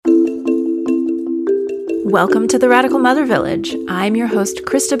Welcome to the Radical Mother Village. I'm your host,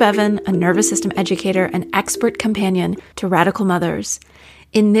 Krista Bevan, a nervous system educator and expert companion to radical mothers.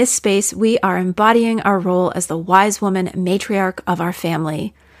 In this space, we are embodying our role as the wise woman matriarch of our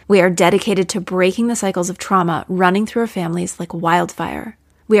family. We are dedicated to breaking the cycles of trauma running through our families like wildfire.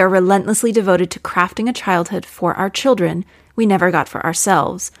 We are relentlessly devoted to crafting a childhood for our children we never got for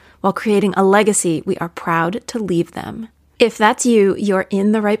ourselves, while creating a legacy we are proud to leave them. If that's you, you're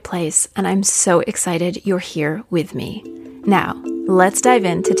in the right place, and I'm so excited you're here with me. Now, let's dive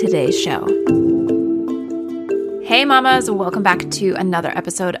into today's show. Hey mamas, welcome back to another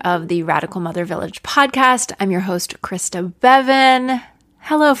episode of the Radical Mother Village podcast. I'm your host, Krista Bevan.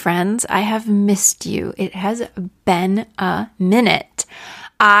 Hello friends, I have missed you. It has been a minute.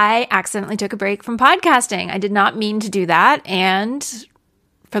 I accidentally took a break from podcasting. I did not mean to do that, and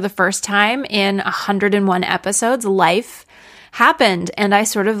for the first time in 101 episodes, life happened and I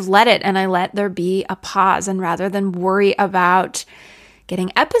sort of let it, and I let there be a pause. And rather than worry about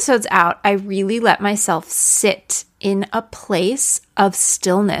getting episodes out, I really let myself sit in a place of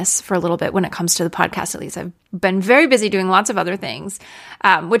stillness for a little bit when it comes to the podcast, at least. I've been very busy doing lots of other things,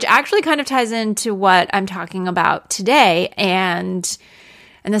 which actually kind of ties into what I'm talking about today. And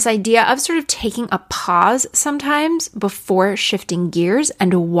this idea of sort of taking a pause sometimes before shifting gears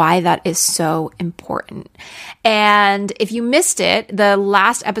and why that is so important. And if you missed it, the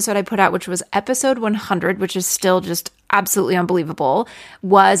last episode I put out, which was episode 100, which is still just absolutely unbelievable,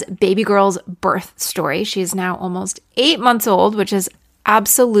 was baby girl's birth story. She is now almost 8 months old, which is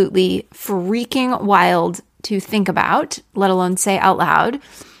absolutely freaking wild to think about, let alone say out loud.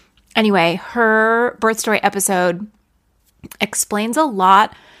 Anyway, her birth story episode explains a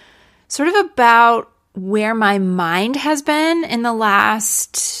lot sort of about where my mind has been in the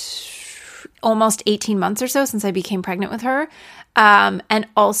last almost 18 months or so since I became pregnant with her. And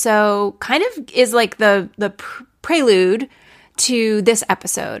also kind of is like the prelude to this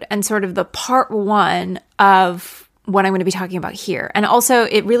episode and sort of the part one of what I'm going to be talking about here. And also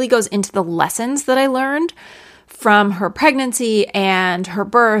it really goes into the lessons that I learned from her pregnancy and her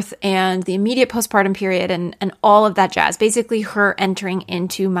birth and the immediate postpartum period and all of that jazz, basically her entering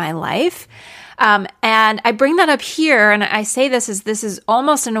into my life. And I bring that up here, and I say this is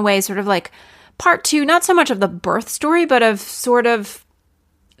almost in a way sort of like part two, not so much of the birth story, but of sort of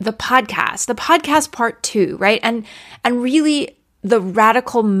the podcast part two, right? And really the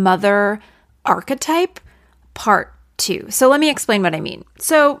radical mother archetype part two. So let me explain what I mean.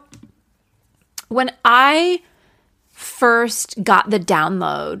 So when I first got the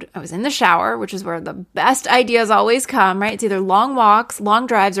download, I was in the shower, which is where the best ideas always come, right? It's either long walks, long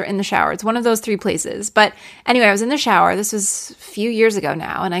drives, or in the shower. It's one of those three places. But anyway, I was in the shower. This was a few years ago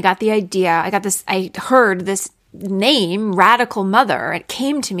now, and I got the idea. I heard this name, Radical Mother. It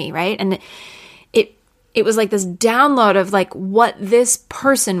came to me, right? And it was like this download of like what this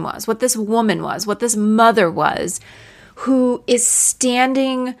person was, what this woman was, what this mother was, who is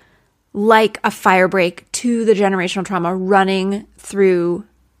standing like a firebreak to the generational trauma running through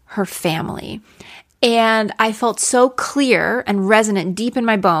her family. And I felt so clear and resonant deep in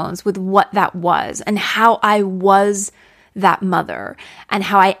my bones with what that was and how I was that mother and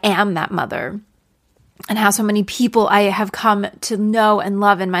how I am that mother and how so many people I have come to know and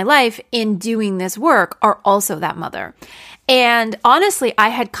love in my life in doing this work are also that mother. And honestly, I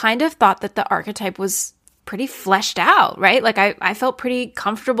had kind of thought that the archetype was pretty fleshed out, right? Like I felt pretty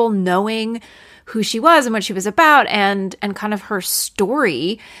comfortable knowing who she was and what she was about and kind of her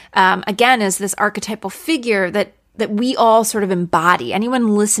story, again, as this archetypal figure that we all sort of embody.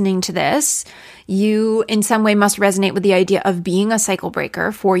 Anyone listening to this, you in some way must resonate with the idea of being a cycle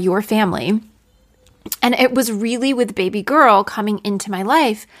breaker for your family. And it was really with baby girl coming into my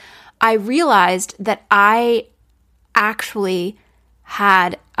life, I realized that I actually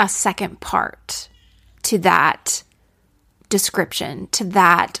had a second part to that description, to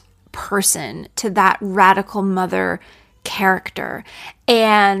that person, to that radical mother character.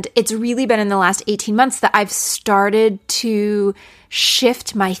 And it's really been in the last 18 months that I've started to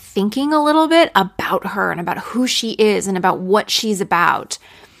shift my thinking a little bit about her and about who she is and about what she's about.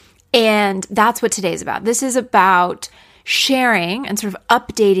 And that's what today's about. This is about sharing and sort of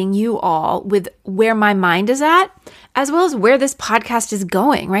updating you all with where my mind is at, as well as where this podcast is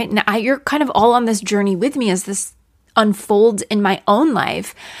going, right? Now, you're kind of all on this journey with me as this unfolds in my own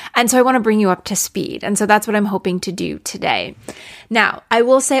life. And so I want to bring you up to speed. And so that's what I'm hoping to do today. Now, I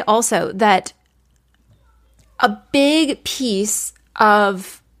will say also that a big piece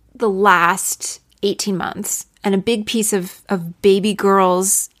of the last 18 months and a big piece of baby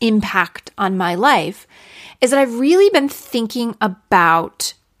girl's impact on my life is that I've really been thinking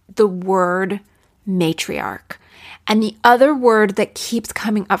about the word matriarch. And the other word that keeps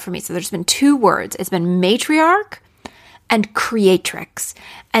coming up for me, so there's been two words. It's been matriarch and creatrix.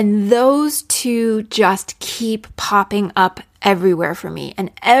 And those two just keep popping up everywhere for me.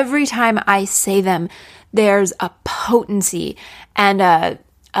 And every time I say them, there's a potency and a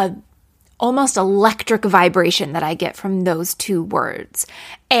almost electric vibration that I get from those two words.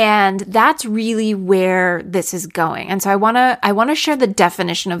 And that's really where this is going. And so I want to share the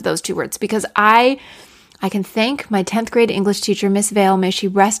definition of those two words, because I can thank my 10th grade English teacher, Miss Vale. May she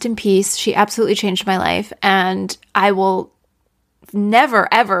rest in peace. She absolutely changed my life, and I will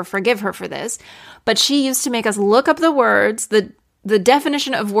never, ever forgive her for this. But she used to make us look up the words, the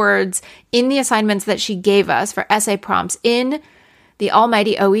definition of words in the assignments that she gave us for essay prompts in the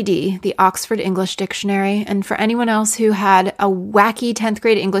almighty OED, the Oxford English Dictionary. And for anyone else who had a wacky 10th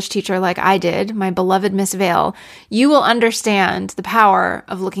grade English teacher like I did, my beloved Miss Vale, you will understand the power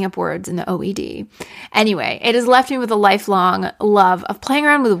of looking up words in the OED. Anyway, it has left me with a lifelong love of playing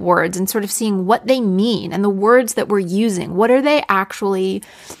around with words and sort of seeing what they mean and the words that we're using. What are they actually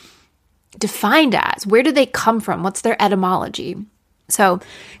defined as? Where do they come from? What's their etymology? So,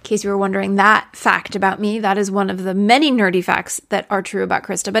 in case you were wondering that fact about me, that is one of the many nerdy facts that are true about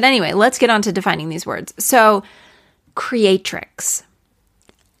Krista. But anyway, let's get on to defining these words. So, creatrix.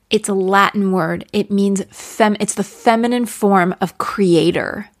 It's a Latin word. It means it's the feminine form of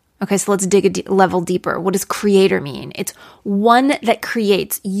creator. Okay, so let's dig a level deeper. What does creator mean? It's one that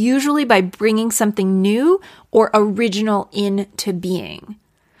creates, usually by bringing something new or original into being.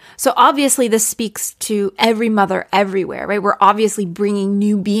 So obviously this speaks to every mother everywhere, right? We're obviously bringing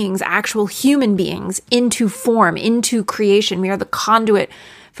new beings, actual human beings, into form, into creation. We are the conduit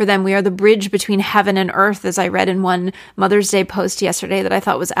for them. We are the bridge between heaven and earth, as I read in one Mother's Day post yesterday that I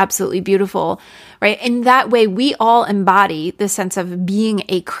thought was absolutely beautiful, right? In that way, we all embody the sense of being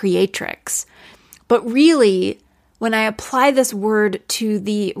a creatrix. But really, when I apply this word to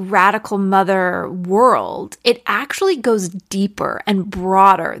the radical mother world, it actually goes deeper and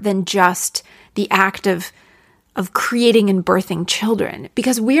broader than just the act of creating and birthing children.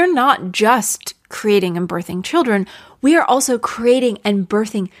 Because we are not just creating and birthing children, we are also creating and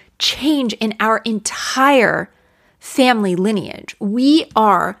birthing change in our entire family lineage. We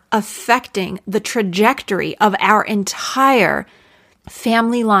are affecting the trajectory of our entire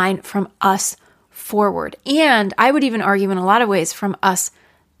family line from us forward. And I would even argue in a lot of ways from us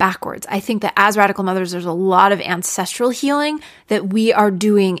backwards. I think that as radical mothers, there's a lot of ancestral healing that we are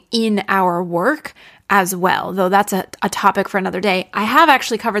doing in our work as well, though that's a topic for another day. I have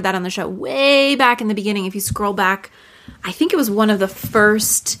actually covered that on the show way back in the beginning. If you scroll back, I think it was one of the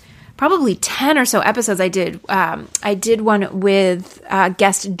first probably 10 or so episodes I did. I did one with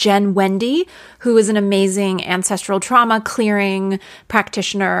guest Jen Wendy, who is an amazing ancestral trauma clearing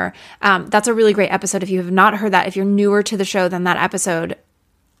practitioner. That's a really great episode. If you have not heard that, if you're newer to the show than that episode,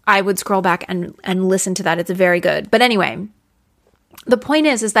 I would scroll back and listen to that. It's very good. But anyway, the point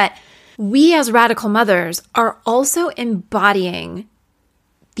is that we as radical mothers are also embodying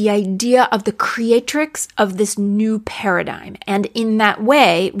the idea of the creatrix of this new paradigm. And in that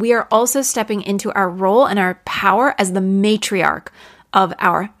way, we are also stepping into our role and our power as the matriarch of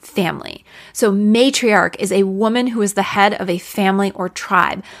our family. So matriarch is a woman who is the head of a family or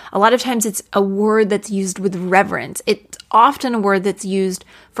tribe. A lot of times it's a word that's used with reverence. It's often a word that's used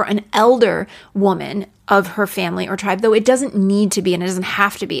for an elder woman of her family or tribe, though it doesn't need to be and it doesn't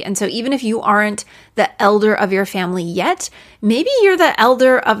have to be. And so even if you aren't the elder of your family yet, maybe you're the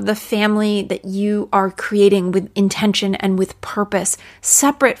elder of the family that you are creating with intention and with purpose,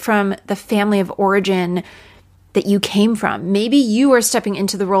 separate from the family of origin that you came from. Maybe you are stepping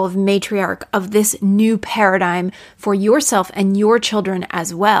into the role of matriarch of this new paradigm for yourself and your children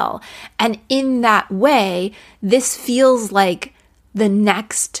as well. And in that way, this feels like the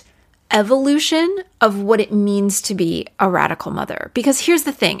next evolution of what it means to be a radical mother. Because here's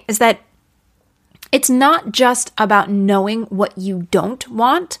the thing, is that it's not just about knowing what you don't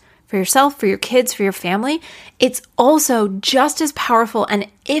want for yourself, for your kids, for your family. It's also just as powerful, and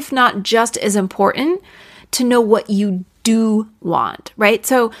if not just as important, to know what you do want, right?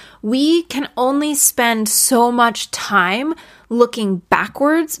 So we can only spend so much time looking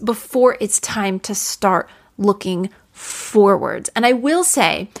backwards before it's time to start looking forwards. And I will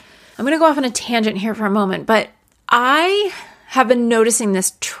say, I'm going to go off on a tangent here for a moment, but I have been noticing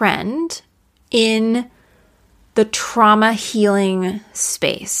this trend in the trauma healing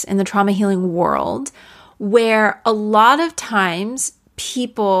space, in the trauma healing world, where a lot of times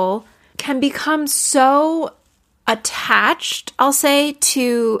people can become so attached, I'll say,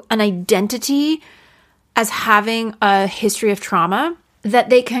 to an identity as having a history of trauma that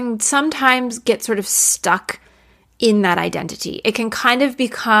they can sometimes get sort of stuck in that identity. It can kind of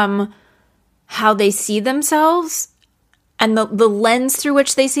become how they see themselves and the lens through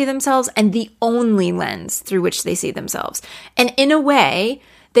which they see themselves and the only lens through which they see themselves. And in a way,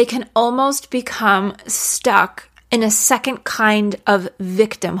 they can almost become stuck in a second kind of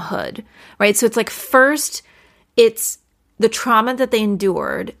victimhood, right? So it's like first, it's the trauma that they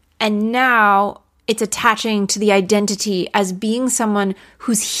endured, and now it's attaching to the identity as being someone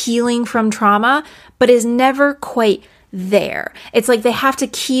who's healing from trauma, but is never quite there. It's like they have to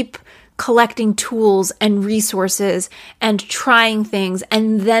keep collecting tools and resources and trying things,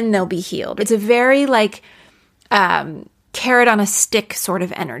 and then they'll be healed. It's a very like carrot on a stick sort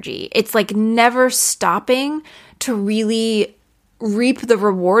of energy. It's like never stopping to really reap the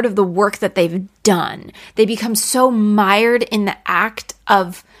reward of the work that they've done. They become so mired in the act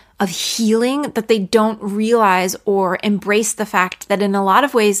of healing that they don't realize or embrace the fact that in a lot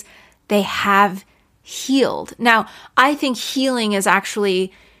of ways they have healed. Now, I think healing is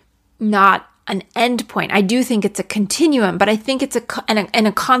actually not an end point. I do think it's a continuum, but I think it's a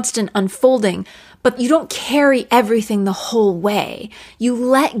constant unfolding. But you don't carry everything the whole way. You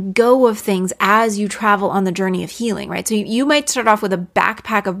let go of things as you travel on the journey of healing, right? So you might start off with a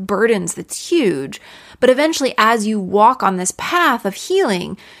backpack of burdens that's huge, but eventually as you walk on this path of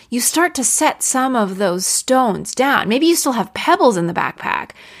healing, you start to set some of those stones down. Maybe you still have pebbles in the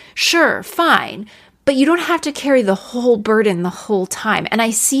backpack. Sure, fine. But you don't have to carry the whole burden the whole time. And I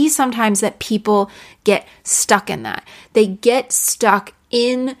see sometimes that people get stuck in that. They get stuck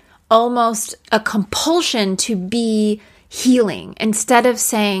in almost a compulsion to be healing instead of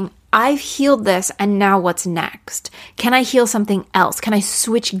saying, I've healed this and now what's next? Can I heal something else? Can I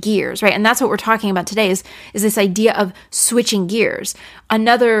switch gears, right? And that's what we're talking about today is this idea of switching gears.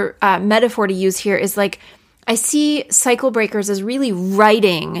 Another metaphor to use here is like, I see cycle breakers as really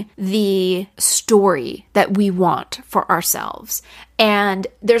writing the story that we want for ourselves. And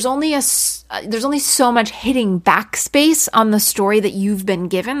there's only so much hitting backspace on the story that you've been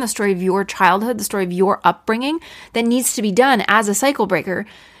given, the story of your childhood, the story of your upbringing that needs to be done as a cycle breaker.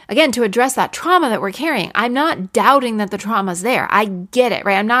 Again, to address that trauma that we're carrying. I'm not doubting that the trauma's there. I get it,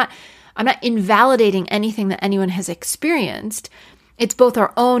 right? I'm not invalidating anything that anyone has experienced. It's both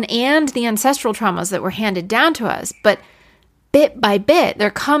our own and the ancestral traumas that were handed down to us. But bit by bit,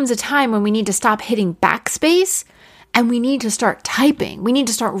 there comes a time when we need to stop hitting backspace and we need to start typing. We need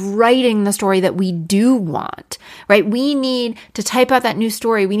to start writing the story that we do want, right? We need to type out that new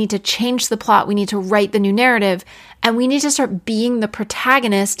story. We need to change the plot. We need to write the new narrative. And we need to start being the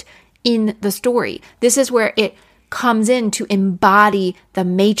protagonist in the story. This is where it comes in to embody the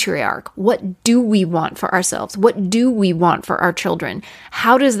matriarch. What do we want for ourselves? What do we want for our children?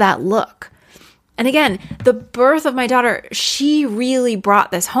 How does that look? And again, the birth of my daughter, she really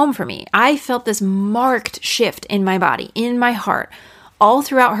brought this home for me. I felt this marked shift in my body, in my heart, all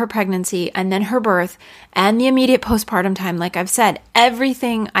throughout her pregnancy and then her birth and the immediate postpartum time. Like I've said,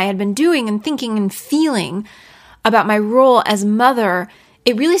 everything I had been doing and thinking and feeling about my role as mother,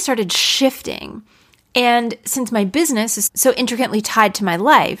 it really started shifting. And since my business is so intricately tied to my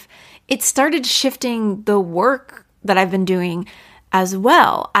life, it started shifting the work that I've been doing as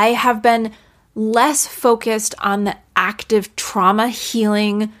well. I have been less focused on the active trauma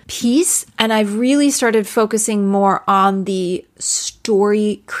healing piece, and I've really started focusing more on the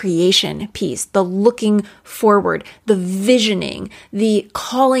story creation piece, the looking forward, the visioning, the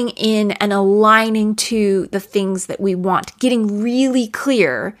calling in and aligning to the things that we want, getting really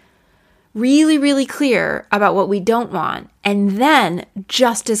clear about what we don't want, and then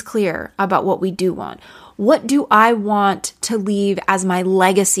just as clear about what we do want. What do I want to leave as my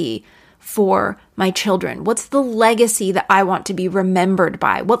legacy for my children? What's the legacy that I want to be remembered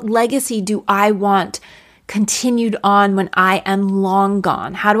by? What legacy do I want continued on when I am long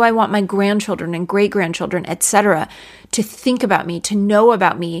gone? How do I want my grandchildren and great-grandchildren, etc., to think about me, to know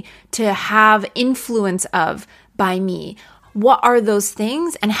about me, to have influence of by me? What are those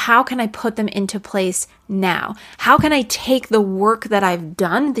things and how can I put them into place now? How can I take the work that I've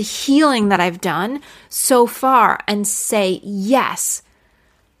done, the healing that I've done so far and say, yes,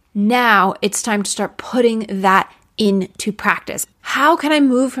 now it's time to start putting that into practice? How can I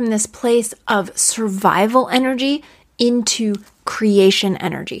move from this place of survival energy into creation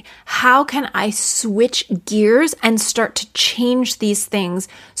energy? How can I switch gears and start to change these things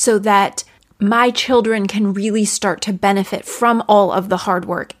so that my children can really start to benefit from all of the hard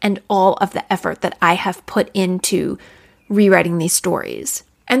work and all of the effort that I have put into rewriting these stories?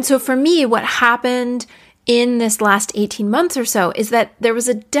 And so for me, what happened in this last 18 months or so is that there was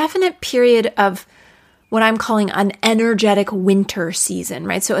a definite period of what I'm calling an energetic winter season,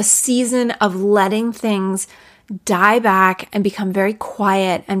 right? So a season of letting things die back and become very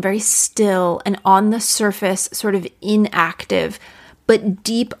quiet and very still and on the surface, sort of inactive, but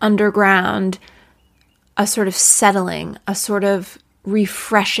deep underground, a sort of settling, a sort of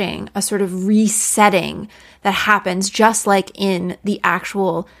refreshing, a sort of resetting that happens just like in the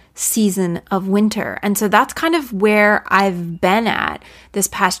actual season of winter. And so that's kind of where I've been at this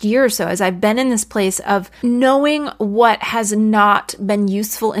past year or so, as I've been in this place of knowing what has not been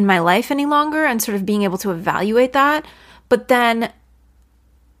useful in my life any longer and sort of being able to evaluate that, but then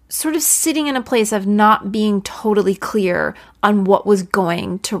sort of sitting in a place of not being totally clear on what was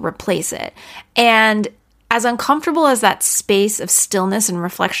going to replace it. And as uncomfortable as that space of stillness and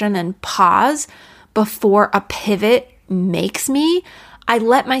reflection and pause before a pivot makes me, I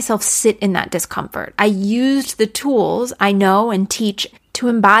let myself sit in that discomfort. I used the tools I know and teach to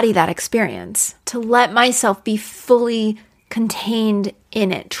embody that experience, to let myself be fully contained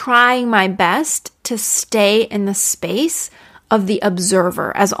in it, trying my best to stay in the space of the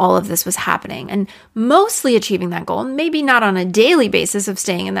observer as all of this was happening, and mostly achieving that goal. Maybe not on a daily basis of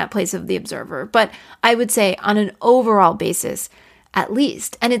staying in that place of the observer, but I would say on an overall basis at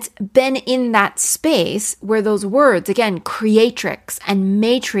least. And it's been in that space where those words, again, creatrix and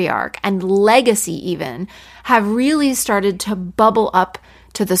matriarch and legacy even, have really started to bubble up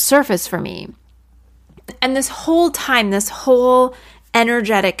to the surface for me. And this whole time, this whole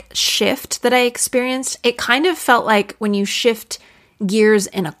energetic shift that I experienced, it kind of felt like when you shift gears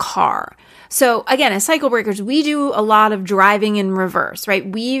in a car. So again, as cycle breakers, we do a lot of driving in reverse, right?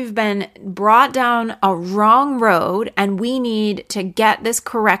 We've been brought down a wrong road and we need to get this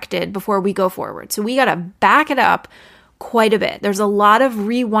corrected before we go forward. So we got to back it up quite a bit. There's a lot of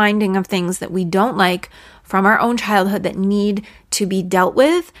rewinding of things that we don't like from our own childhood that need to be dealt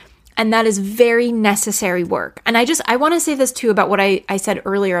with. And that is very necessary work. And I want to say this too about what I said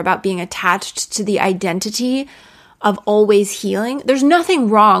earlier about being attached to the identity of always healing. There's nothing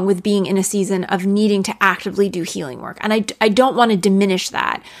wrong with being in a season of needing to actively do healing work. And I don't want to diminish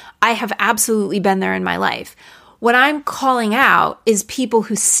that. I have absolutely been there in my life. What I'm calling out is people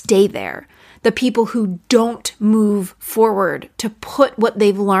who stay there, the people who don't move forward to put what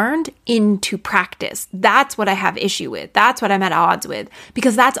they've learned into practice. That's what I have issue with. That's what I'm at odds with,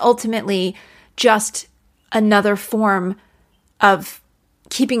 because that's ultimately just another form of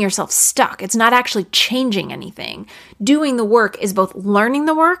keeping yourself stuck. It's not actually changing anything. Doing the work is both learning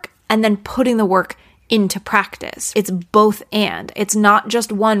the work and then putting the work into practice. It's both and. It's not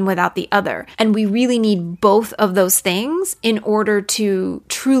just one without the other. And we really need both of those things in order to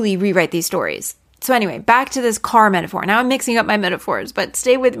truly rewrite these stories. So anyway, back to this car metaphor. Now I'm mixing up my metaphors, but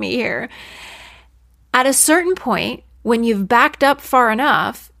stay with me here. At a certain point, when you've backed up far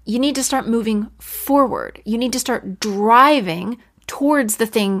enough, you need to start moving forward. You need to start driving towards the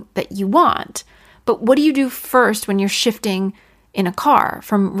thing that you want. But what do you do first when you're shifting in a car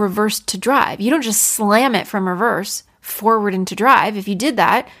from reverse to drive? You don't just slam it from reverse forward into drive. If you did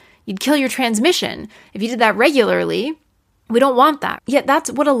that, you'd kill your transmission. If you did that regularly, we don't want that. Yet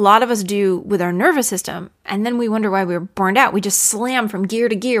that's what a lot of us do with our nervous system. And then we wonder why we're burned out. We just slam from gear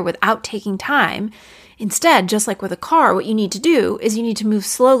to gear without taking time. Instead, just like with a car, what you need to do is you need to move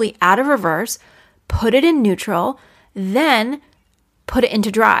slowly out of reverse, put it in neutral, then put it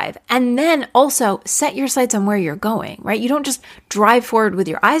into drive, and then also set your sights on where you're going, right? You don't just drive forward with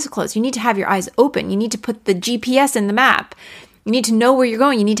your eyes closed. You need to have your eyes open. You need to put the GPS in the map. You need to know where you're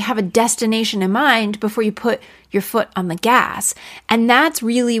going. You need to have a destination in mind before you put your foot on the gas. And that's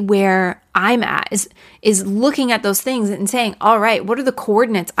really where I'm at, is looking at those things and saying, all right, what are the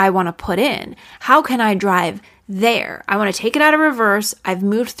coordinates I want to put in? How can I drive there? I want to take it out of reverse. I've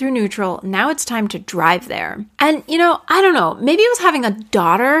moved through neutral. Now it's time to drive there. And, I don't know, maybe it was having a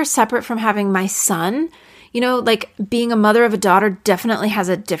daughter separate from having my son. Like being a mother of a daughter definitely has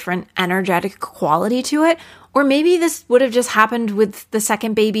a different energetic quality to it. Or maybe this would have just happened with the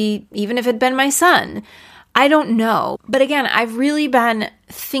second baby, even if it had been my son. I don't know. But again, I've really been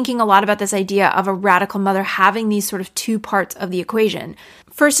thinking a lot about this idea of a radical mother having these sort of two parts of the equation.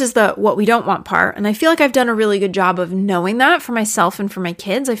 First is the what we don't want part. And I feel like I've done a really good job of knowing that for myself and for my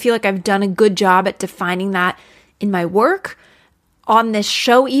kids. I feel like I've done a good job at defining that in my work, on this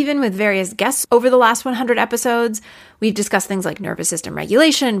show, even with various guests over the last 100 episodes. We've discussed things like nervous system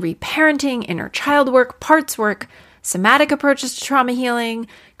regulation, reparenting, inner child work, parts work, somatic approaches to trauma healing,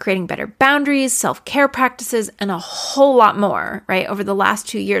 creating better boundaries, self-care practices, and a whole lot more, right? Over the last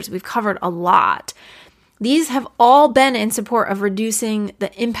 2 years, we've covered a lot. These have all been in support of reducing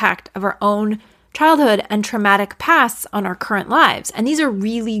the impact of our own childhood and traumatic pasts on our current lives. And these are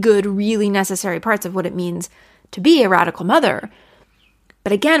really good, really necessary parts of what it means to be a radical mother.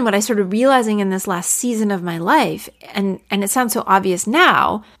 But again, what I started realizing in this last season of my life, and it sounds so obvious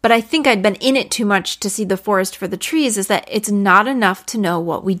now, but I think I'd been in it too much to see the forest for the trees, is that it's not enough to know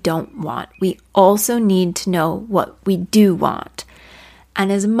what we don't want. We also need to know what we do want.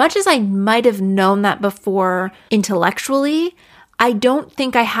 And as much as I might have known that before intellectually, I don't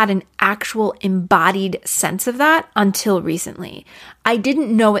think I had an actual embodied sense of that until recently. I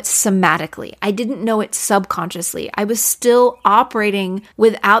didn't know it somatically. I didn't know it subconsciously. I was still operating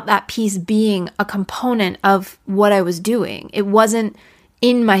without that piece being a component of what I was doing. It wasn't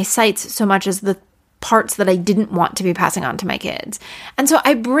in my sights so much as the parts that I didn't want to be passing on to my kids. And so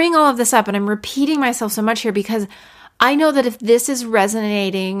I bring all of this up, and I'm repeating myself so much here because I know that if this is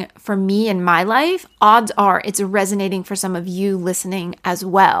resonating for me in my life, odds are it's resonating for some of you listening as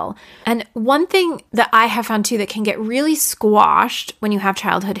well. And one thing that I have found too that can get really squashed when you have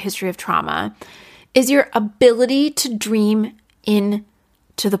childhood history of trauma is your ability to dream into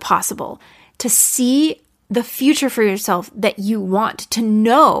the possible, to see the future for yourself that you want, to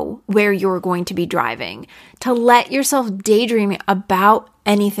know where you're going to be driving, to let yourself daydream about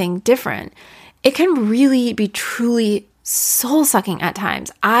anything different. It can really be truly soul-sucking at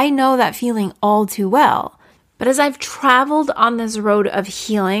times. I know that feeling all too well. But as I've traveled on this road of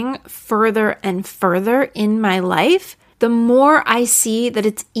healing further and further in my life, the more I see that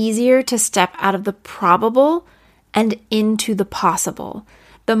it's easier to step out of the probable and into the possible.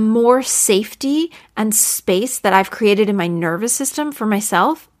 The more safety and space that I've created in my nervous system for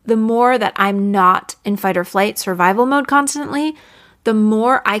myself, the more that I'm not in fight or flight survival mode constantly, the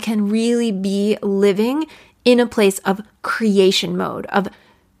more I can really be living in a place of creation mode, of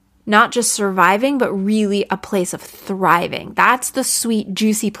not just surviving, but really a place of thriving. That's the sweet,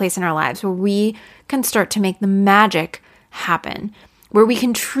 juicy place in our lives where we can start to make the magic happen, where we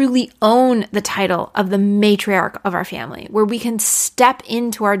can truly own the title of the matriarch of our family, where we can step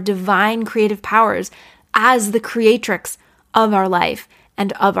into our divine creative powers as the creatrix of our life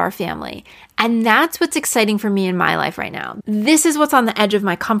and of our family. And that's what's exciting for me in my life right now. This is what's on the edge of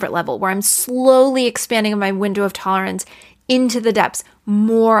my comfort level, where I'm slowly expanding my window of tolerance into the depths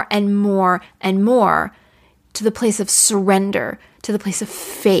more and more and more, to the place of surrender, to the place of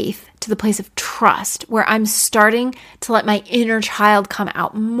faith, to the place of trust, where I'm starting to let my inner child come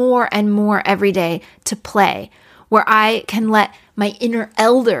out more and more every day to play, where I can let my inner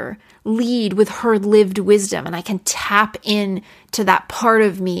elder lead with her lived wisdom, and I can tap in to that part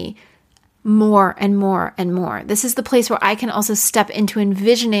of me more and more and more. This is the place where I can also step into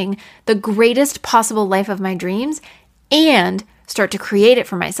envisioning the greatest possible life of my dreams and start to create it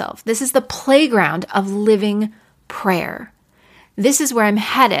for myself. This is the playground of living prayer. This is where I'm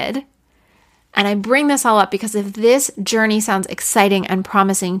headed. And I bring this all up because if this journey sounds exciting and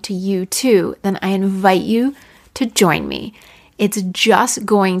promising to you too, then I invite you to join me. It's just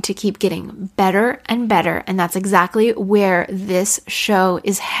going to keep getting better and better. And that's exactly where this show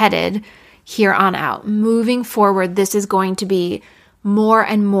is headed here on out. Moving forward, this is going to be more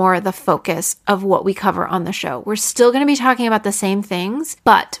and more the focus of what we cover on the show. We're still going to be talking about the same things,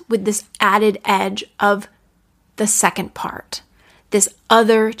 but with this added edge of the second part, this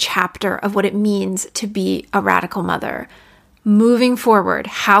other chapter of what it means to be a radical mother. Moving forward,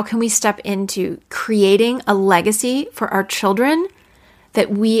 how can we step into creating a legacy for our children that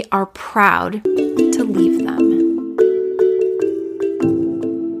we are proud to leave them?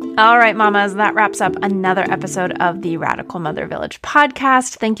 All right, mamas, that wraps up another episode of the Radical Mother Village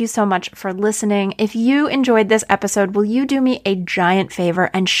podcast. Thank you so much for listening. If you enjoyed this episode, will you do me a giant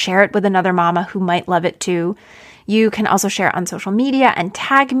favor and share it with another mama who might love it too? You can also share it on social media and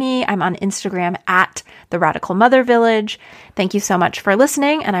tag me. I'm on Instagram at the Radical Mother Village. Thank you so much for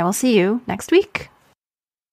listening, and I will see you next week.